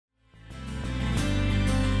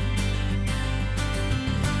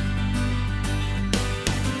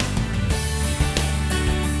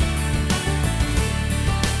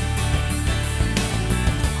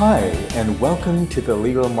Hi, and welcome to the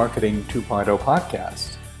Legal Marketing 2.0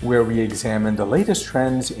 podcast, where we examine the latest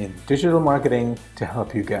trends in digital marketing to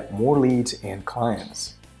help you get more leads and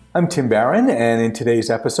clients. I'm Tim Barron, and in today's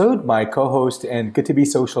episode, my co-host and Good to Be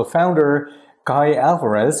Social founder, Guy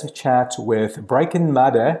Alvarez, chats with Breichen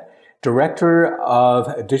Madej, Director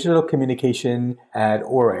of Digital Communication at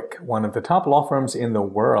Orrick, one of the top law firms in the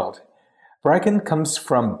world. Breichen comes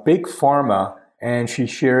from Big Pharma, and she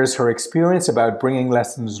shares her experience about bringing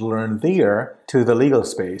lessons learned there to the legal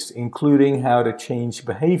space, including how to change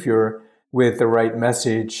behavior with the right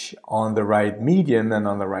message on the right medium and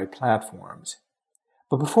on the right platforms.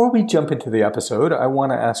 But before we jump into the episode, I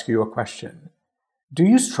want to ask you a question. Do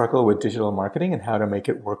you struggle with digital marketing and how to make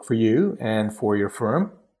it work for you and for your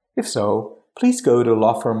firm? If so, please go to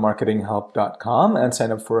lawfirmmarketinghelp.com and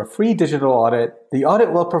sign up for a free digital audit. The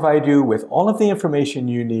audit will provide you with all of the information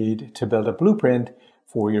you need to build a blueprint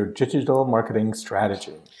for your digital marketing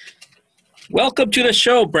strategy. Welcome to the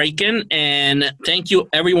show, Breichen, and thank you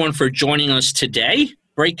everyone for joining us today.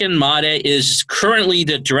 Breichen Madej is currently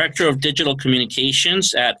the Director of Digital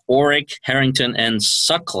Communications at Orrick, Harrington, and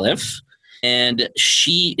Sutcliffe, and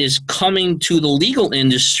she is coming to the legal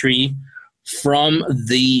industry from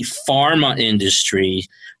the pharma industry.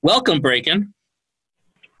 Welcome, Breichen.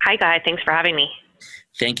 Hi, Guy. Thanks for having me.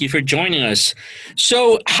 Thank you for joining us.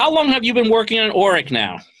 So how long have you been working on Orrick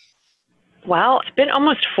now? Well, it's been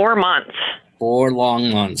almost 4 months. 4 long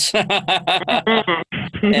months. Are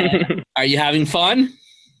you having fun?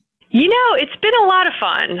 You know, it's been a lot of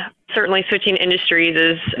fun. Certainly switching industries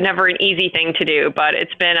is never an easy thing to do, but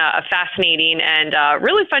it's been a fascinating and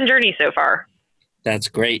really fun journey so far. That's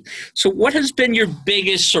great. So what has been your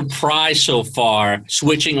biggest surprise so far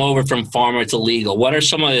switching over from pharma to legal? What are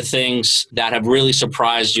some of the things that have really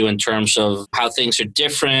surprised you in terms of how things are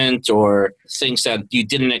different or things that you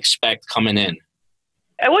didn't expect coming in?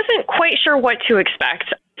 I wasn't quite sure what to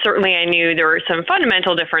expect. Certainly, I knew there were some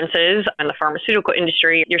fundamental differences in the pharmaceutical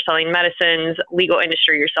industry. You're selling medicines, legal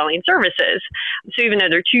industry, you're selling services. So even though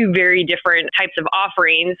they're two very different types of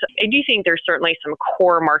offerings, I do think there's certainly some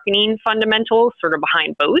core marketing fundamentals sort of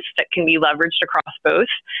behind both that can be leveraged across both.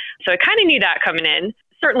 So I kind of knew that coming in.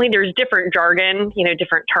 Certainly there's different jargon,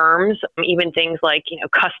 different terms, even things like,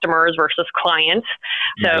 customers versus clients.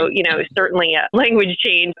 So, certainly a language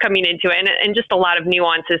change coming into it and just a lot of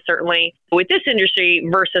nuances certainly with this industry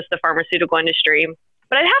versus the pharmaceutical industry.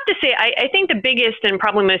 But I'd have to say, I think the biggest and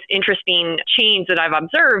probably most interesting change that I've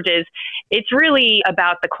observed is it's really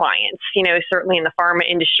about the clients. Certainly in the pharma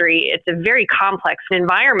industry, it's a very complex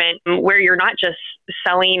environment where you're not just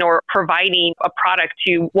selling or providing a product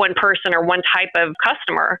to one person or one type of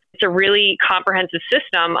customer. It's a really comprehensive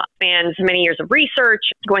system, spans many years of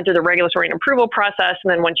research, going through the regulatory and approval process,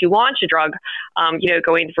 and then once you launch a drug,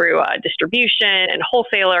 going through distribution and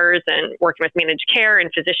wholesalers and working with managed care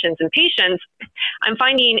and physicians and patients. I'm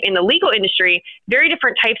finding in the legal industry, very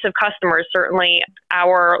different types of customers, certainly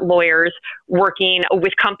our lawyers working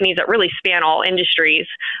with companies that really span all industries,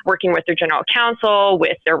 working with their general counsel,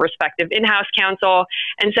 with their respective in-house counsel.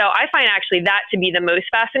 And so I find actually that to be the most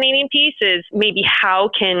fascinating piece is maybe how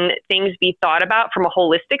can things be thought about from a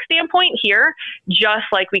holistic standpoint here, just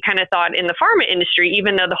like we kind of thought in the pharma industry,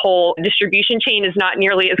 even though the whole distribution chain is not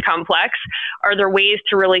nearly as complex. Are there ways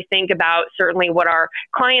to really think about certainly what our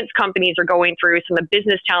clients' companies are going through, some of the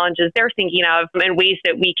business challenges they're thinking of, and ways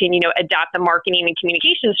that we can, adapt the marketing and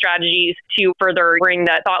communication strategies to further bring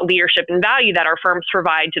the thought leadership and value that our firms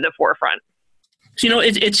provide to the forefront. So,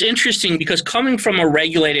 it's interesting because coming from a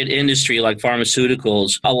regulated industry like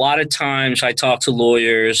pharmaceuticals, a lot of times I talk to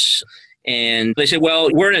lawyers and they say, well,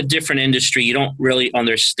 we're in a different industry. You don't really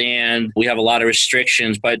understand. We have a lot of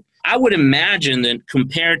restrictions. But I would imagine that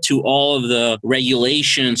compared to all of the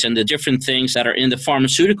regulations and the different things that are in the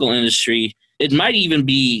pharmaceutical industry, it might even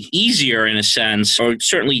be easier in a sense, or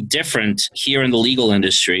certainly different here in the legal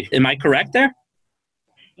industry. Am I correct there?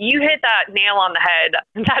 You hit that nail on the head.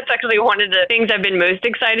 That's actually one of the things I've been most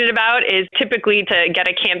excited about is typically to get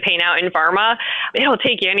a campaign out in pharma. It'll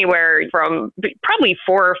take you anywhere from probably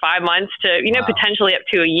 4 or 5 months to, potentially up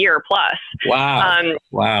to a year plus. Wow.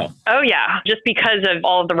 Wow. Oh, yeah. Just because of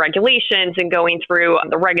all of the regulations and going through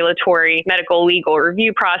the regulatory medical legal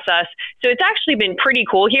review process. So it's actually been pretty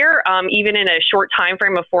cool here. Even in a short time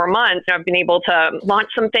frame of 4 months, I've been able to launch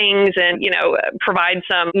some things and, provide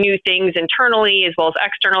some new things internally as well as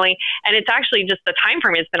externally externally. And it's actually just the time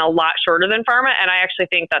frame has been a lot shorter than pharma. And I actually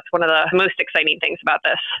think that's one of the most exciting things about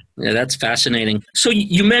this. Yeah, that's fascinating. So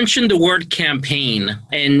you mentioned the word campaign,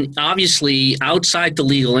 and obviously outside the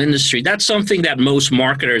legal industry, that's something that most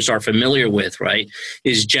marketers are familiar with, right?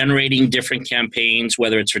 Is generating different campaigns,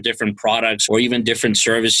 whether it's for different products or even different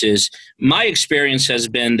services. My experience has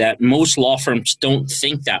been that most law firms don't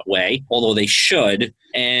think that way, although they should,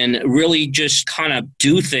 and really just kind of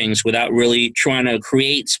do things without really trying to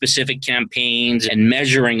create specific campaigns and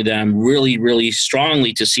measuring them really, really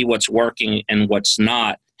strongly to see what's working and what's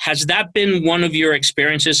not. Has that been one of your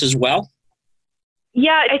experiences as well?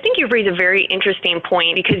 Yeah, I think you've raised a very interesting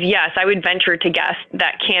point because, yes, I would venture to guess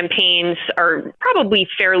that campaigns are probably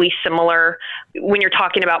fairly similar when you're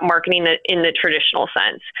talking about marketing in the traditional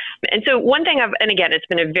sense. And so one thing and again, it's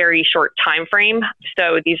been a very short time frame,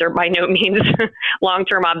 so these are by no means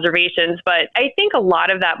long-term observations, but I think a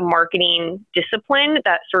lot of that marketing discipline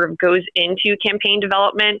that sort of goes into campaign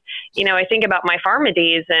development, I think about my pharma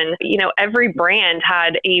days and, every brand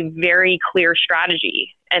had a very clear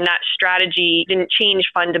strategy. And that strategy didn't change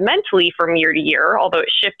fundamentally from year to year, although it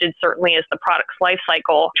shifted certainly as the product's life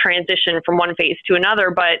cycle transitioned from one phase to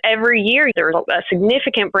another. But every year there was a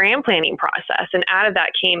significant brand planning process. And out of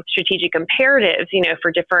that came strategic imperatives,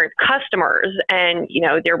 for different customers. And,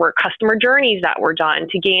 there were customer journeys that were done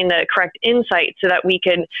to gain the correct insight so that we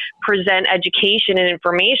could present education and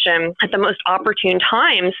information at the most opportune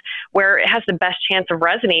times where it has the best chance of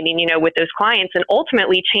resonating, with those clients and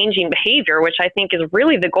ultimately changing behavior, which I think is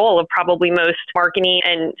really the goal of probably most marketing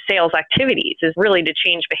and sales activities is really to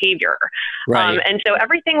change behavior. Right. And so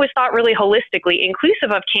everything was thought really holistically,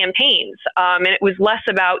 inclusive of campaigns. And it was less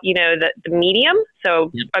about, the medium.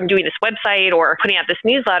 So I'm doing this website or putting out this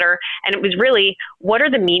newsletter. And it was really, what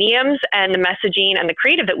are the mediums and the messaging and the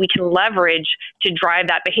creative that we can leverage to drive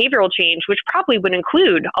that behavioral change, which probably would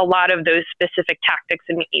include a lot of those specific tactics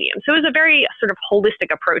and mediums. So it was a very sort of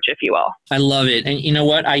holistic approach, if you will. I love it. And you know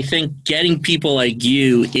what? I think getting people like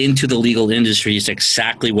you into the legal industry is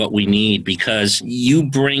exactly what we need because you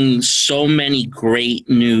bring so many great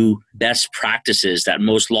new best practices that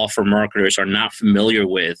most law firm marketers are not familiar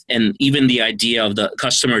with. And even the idea of the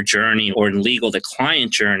customer journey or in legal, the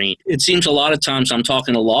client journey, it seems a lot of times I'm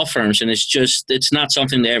talking to law firms and it's not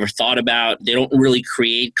something they ever thought about. They don't really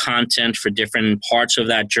create content for different parts of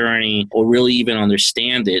that journey or really even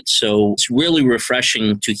understand it. So it's really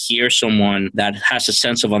refreshing to hear someone that has a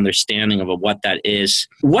sense of understanding of what that is.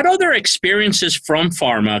 What other experiences from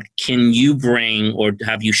pharma can you bring or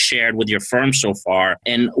have you shared with your firm so far?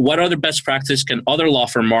 And what other best practice can other law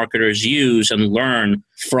firm marketers use and learn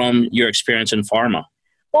from your experience in pharma?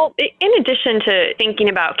 Well, in addition to thinking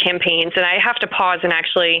about campaigns, and I have to pause and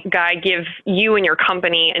actually, Guy, give you and your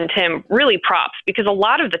company and Tim really props because a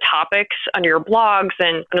lot of the topics under your blogs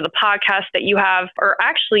and under the podcast that you have are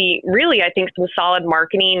actually really, I think, some solid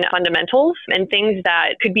marketing fundamentals and things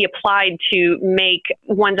that could be applied to make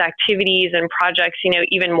one's activities and projects,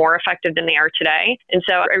 even more effective than they are today. And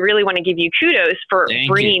so I really want to give you kudos for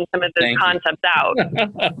bringing some of those concepts out.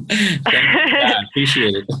 I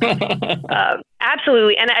appreciate it.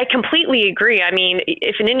 Absolutely. And I completely agree. I mean,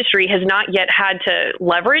 if an industry has not yet had to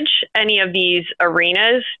leverage any of these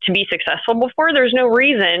arenas to be successful before, there's no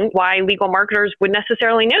reason why legal marketers would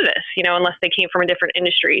necessarily know this, unless they came from a different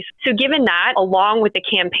industry. So given that, along with the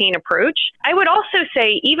campaign approach, I would also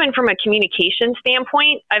say, even from a communication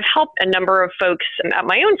standpoint, I've helped a number of folks at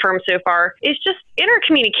my own firm so far, is just in our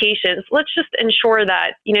communications, let's just ensure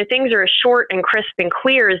that, things are as short and crisp and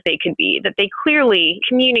clear as they could be, that they clearly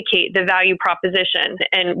communicate the value proposition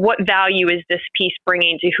and what value is this piece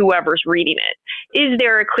bringing to whoever's reading it. Is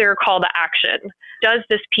there a clear call to action? Does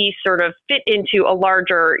this piece sort of fit into a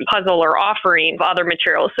larger puzzle or offering of other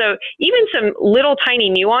materials? So even some little tiny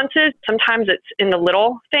nuances, sometimes it's in the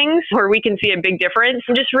little things where we can see a big difference.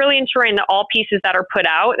 And just really ensuring that all pieces that are put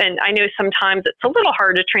out, and I know sometimes it's a little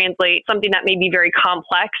hard to translate something that may be very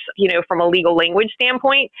complex, from a legal language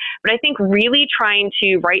standpoint, but I think really trying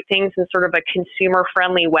to write things in sort of a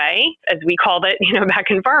consumer-friendly way, as we called it, back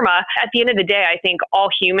in pharma. At the end of the day, I think all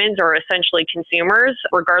humans are essentially consumers,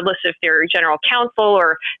 regardless if they're general counsel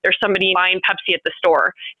or there's somebody buying Pepsi at the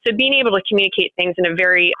store. So being able to communicate things in a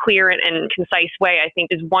very clear and concise way, I think,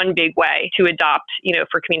 is one big way to adopt,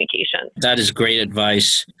 for communication. That is great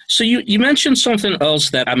advice. So you mentioned something else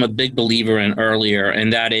that I'm a big believer in earlier,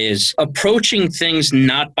 and that is approaching things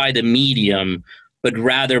not by the medium, but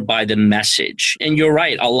rather by the message. And you're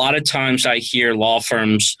right. A lot of times I hear law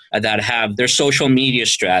firms that have their social media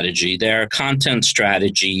strategy, their content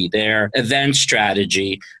strategy, their event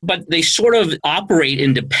strategy, but they sort of operate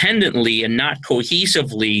independently and not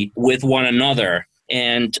cohesively with one another.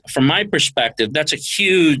 And from my perspective, that's a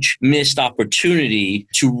huge missed opportunity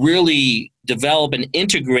to really develop an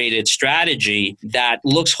integrated strategy that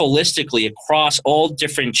looks holistically across all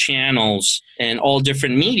different channels and all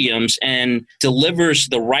different mediums and delivers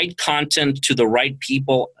the right content to the right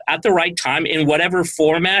people at the right time in whatever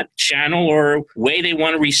format, channel, or way they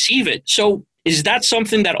want to receive it. So is that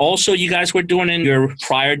something that also you guys were doing in your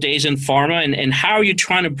prior days in pharma? And how are you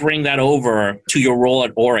trying to bring that over to your role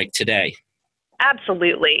at Orrick today?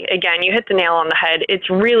 Absolutely. Again, you hit the nail on the head. It's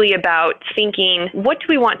really about thinking, what do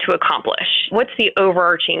we want to accomplish? What's the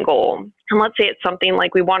overarching goal? And let's say it's something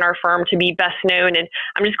like we want our firm to be best known. And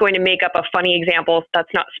I'm just going to make up a funny example that's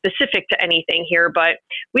not specific to anything here, but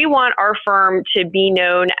we want our firm to be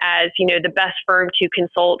known as, the best firm to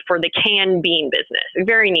consult for the canned bean business.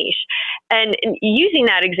 Very niche. And using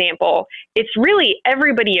that example, it's really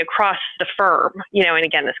everybody across the firm, and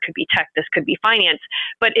again, this could be tech, this could be finance,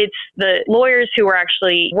 but it's the lawyers who are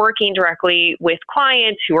actually working directly with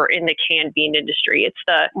clients who are in the canned bean industry. It's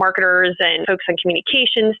the marketers and folks on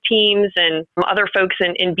communications teams and other folks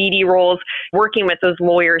in BD roles working with those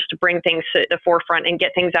lawyers to bring things to the forefront and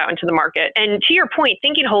get things out into the market. And to your point,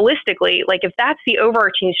 thinking holistically, like if that's the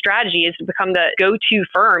overarching strategy is to become the go-to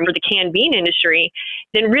firm for the canned bean industry,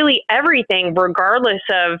 then really everything, regardless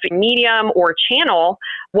of medium or channel,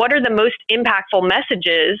 what are the most impactful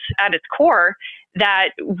messages at its core that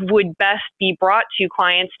would best be brought to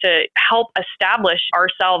clients to help establish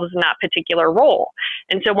ourselves in that particular role.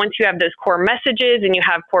 And so once you have those core messages and you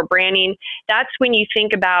have core branding, that's when you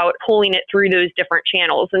think about pulling it through those different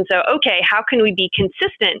channels. And so, okay, how can we be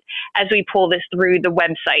consistent as we pull this through the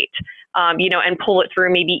website? And pull it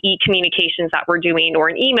through maybe e-communications that we're doing or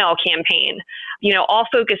an email campaign, all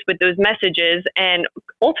focused with those messages and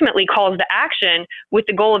ultimately calls to action with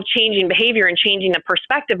the goal of changing behavior and changing the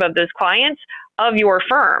perspective of those clients of your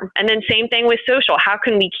firm. And then same thing with social. How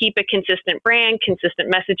can we keep a consistent brand,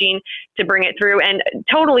 consistent messaging to bring it through? And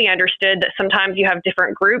totally understood that sometimes you have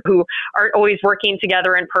different groups who aren't always working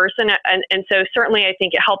together in person. And so certainly I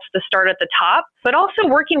think it helps to start at the top, but also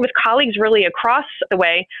working with colleagues really across the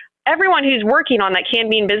way. Everyone who's working on that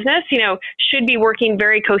canned bean business, should be working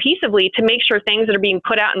very cohesively to make sure things that are being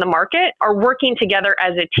put out in the market are working together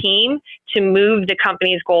as a team to move the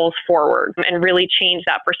company's goals forward and really change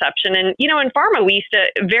that perception. And, in pharma, we used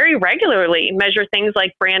to very regularly measure things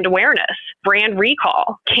like brand awareness, brand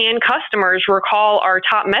recall. Can customers recall our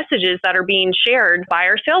top messages that are being shared by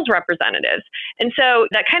our sales representatives? And so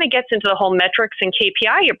that kind of gets into the whole metrics and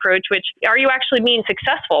KPI approach, which are you actually being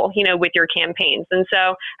successful, with your campaigns? And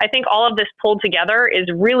so I think all of this pulled together is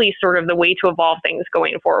really sort of the way to evolve things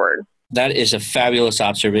going forward. That is a fabulous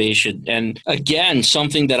observation. And again,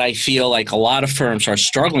 something that I feel like a lot of firms are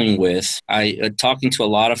struggling with. Talking to a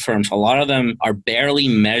lot of firms, a lot of them are barely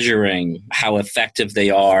measuring how effective they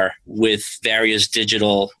are with various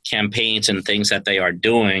digital campaigns and things that they are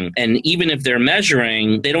doing. And even if they're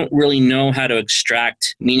measuring, they don't really know how to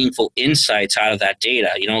extract meaningful insights out of that data.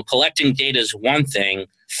 Collecting data is one thing.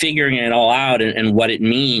 Figuring it all out and what it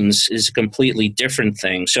means is a completely different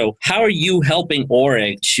thing. So how are you helping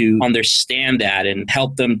Orrick to understand that and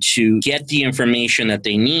help them to get the information that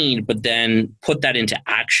they need, but then put that into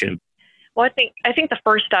action? Well, I think the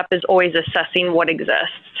first step is always assessing what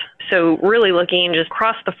exists. So really looking just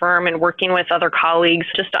across the firm and working with other colleagues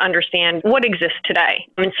just to understand what exists today.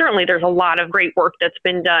 I mean, certainly there's a lot of great work that's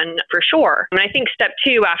been done for sure. And I think step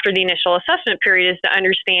 2 after the initial assessment period is to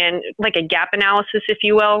understand like a gap analysis, if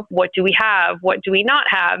you will. What do we have? What do we not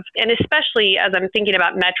have? And especially as I'm thinking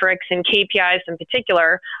about metrics and KPIs in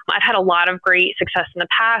particular, I've had a lot of great success in the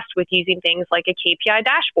past with using things like a KPI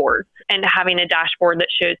dashboard and having a dashboard that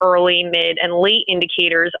shows early, mid, and late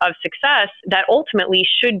indicators of success that ultimately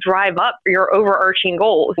should drive up your overarching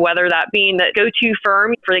goals, whether that being the go-to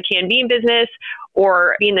firm for the canned bean business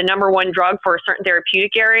or being the number one drug for a certain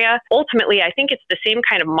therapeutic area. Ultimately, I think it's the same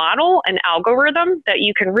kind of model and algorithm that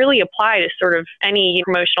you can really apply to sort of any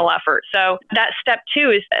promotional effort. So that step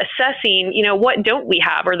 2 is assessing, what don't we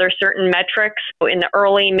have? Are there certain metrics in the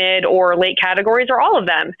early, mid, or late categories, or all of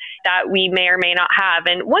them that we may or may not have?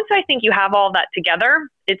 And once I think you have all that together,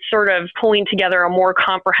 it's sort of pulling together a more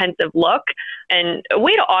comprehensive look and a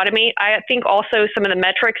way to automate. I think also some of the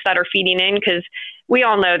metrics that are feeding in, because we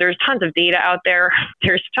all know there's tons of data out there.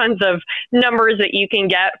 There's tons of numbers that you can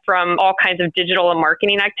get from all kinds of digital and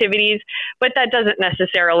marketing activities, but that doesn't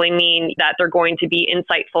necessarily mean that they're going to be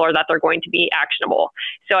insightful or that they're going to be actionable.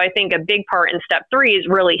 So I think a big part in step 3 is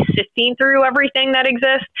really sifting through everything that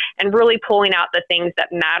exists and really pulling out the things that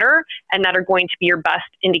matter and that are going to be your best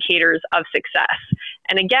indicators of success.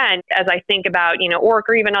 And again, as I think about, Orrick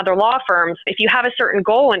or even other law firms, if you have a certain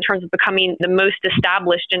goal in terms of becoming the most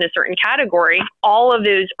established in a certain category, all of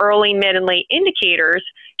those early, mid, and late indicators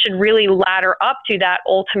should really ladder up to that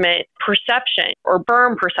ultimate perception or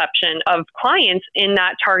burn perception of clients in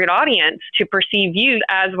that target audience to perceive you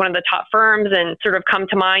as one of the top firms and sort of come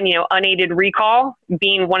to mind, unaided recall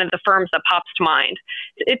being one of the firms that pops to mind.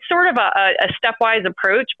 It's sort of a stepwise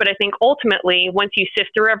approach, but I think ultimately, once you sift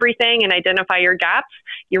through everything and identify your gaps,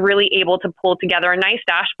 you're really able to pull together a nice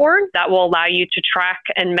dashboard that will allow you to track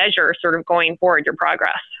and measure sort of going forward your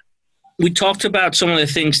progress. We talked about some of the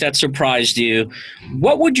things that surprised you.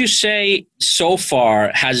 What would you say so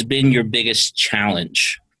far has been your biggest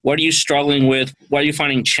challenge? What are you struggling with? What are you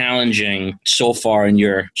finding challenging so far in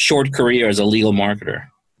your short career as a legal marketer?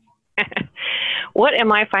 What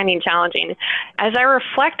am I finding challenging? As I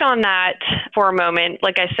reflect on that for a moment,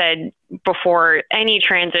 like I said before, any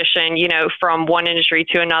transition, from one industry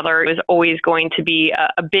to another is always going to be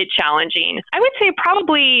a bit challenging. I would say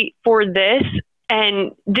probably for this,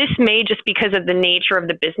 and this may just because of the nature of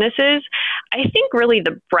the businesses, I think really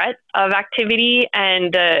the breadth of activity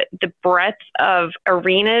and the breadth of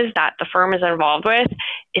arenas that the firm is involved with,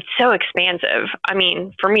 it's so expansive. I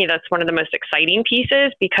mean, for me, that's one of the most exciting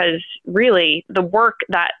pieces because really the work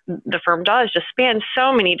that the firm does just spans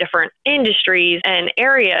so many different industries and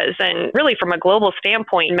areas and really from a global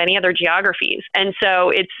standpoint, many other geographies. And so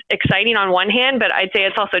it's exciting on one hand, but I'd say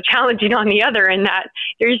it's also challenging on the other in that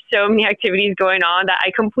there's so many activities going on that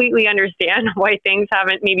I completely understand why things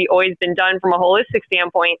haven't maybe always been done from a holistic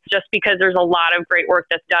standpoint, just because there's a lot of great work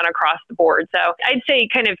that's done across the board. So I'd say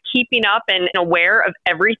kind of keeping up and aware of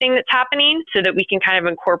everything that's happening so that we can kind of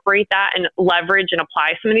incorporate that and leverage and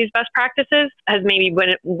apply some of these best practices has maybe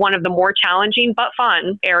been one of the more challenging but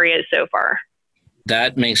fun areas so far.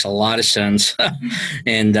 That makes a lot of sense.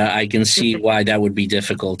 And I can see why that would be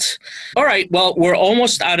difficult. All right. Well, we're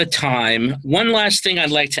almost out of time. One last thing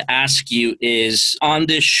I'd like to ask you is on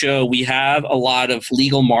this show, we have a lot of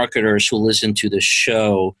legal marketers who listen to the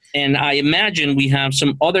show. And I imagine we have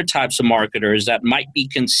some other types of marketers that might be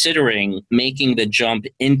considering making the jump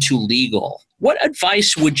into legal. What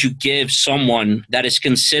advice would you give someone that is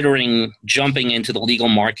considering jumping into the legal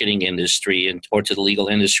marketing industry or to the legal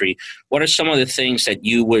industry? What are some of the things that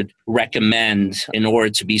you would recommend in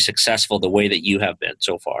order to be successful the way that you have been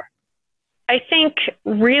so far? I think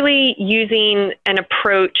really using an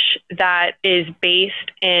approach that is based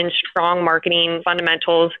in strong marketing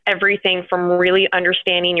fundamentals, everything from really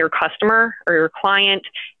understanding your customer or your client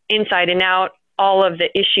inside and out, all of the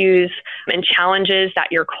issues and challenges that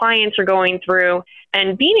your clients are going through,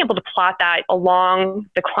 and being able to plot that along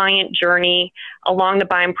the client journey, along the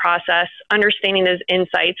buying process, understanding those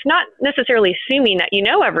insights, not necessarily assuming that you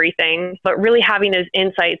know everything, but really having those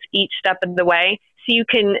insights each step of the way so you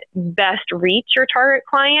can best reach your target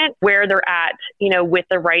client where they're at, with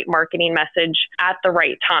the right marketing message at the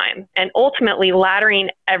right time. And ultimately laddering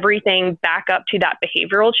everything back up to that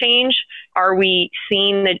behavioral change. Are we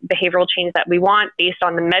seeing the behavioral change that we want based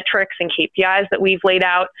on the metrics and KPIs that we've laid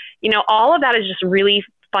out? All of that is just really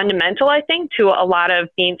fundamental, I think, to a lot of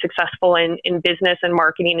being successful in business and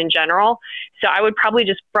marketing in general. So I would probably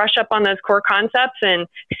just brush up on those core concepts and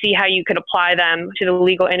see how you could apply them to the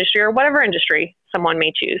legal industry or whatever industry someone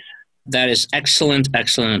may choose. That is excellent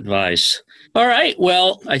advice. All right.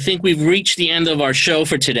 Well, I think we've reached the end of our show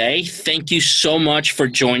for today. Thank you so much for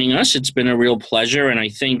joining us. It's been a real pleasure, and I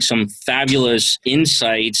think some fabulous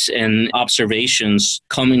insights and observations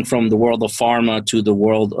coming from the world of pharma to the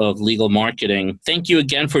world of legal marketing. Thank you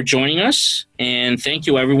again for joining us, and thank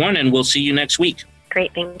you, everyone, and we'll see you next week.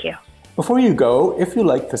 Great. Thank you. Before you go, if you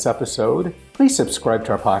liked this episode, please subscribe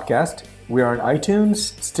to our podcast. We are on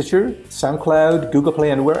iTunes, Stitcher, SoundCloud, Google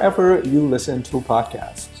Play, and wherever you listen to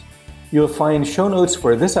podcasts. You'll find show notes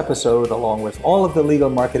for this episode along with all of the Legal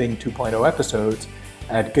Marketing 2.0 episodes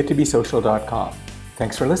at goodtobesocial.com.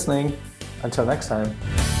 Thanks for listening. Until next time.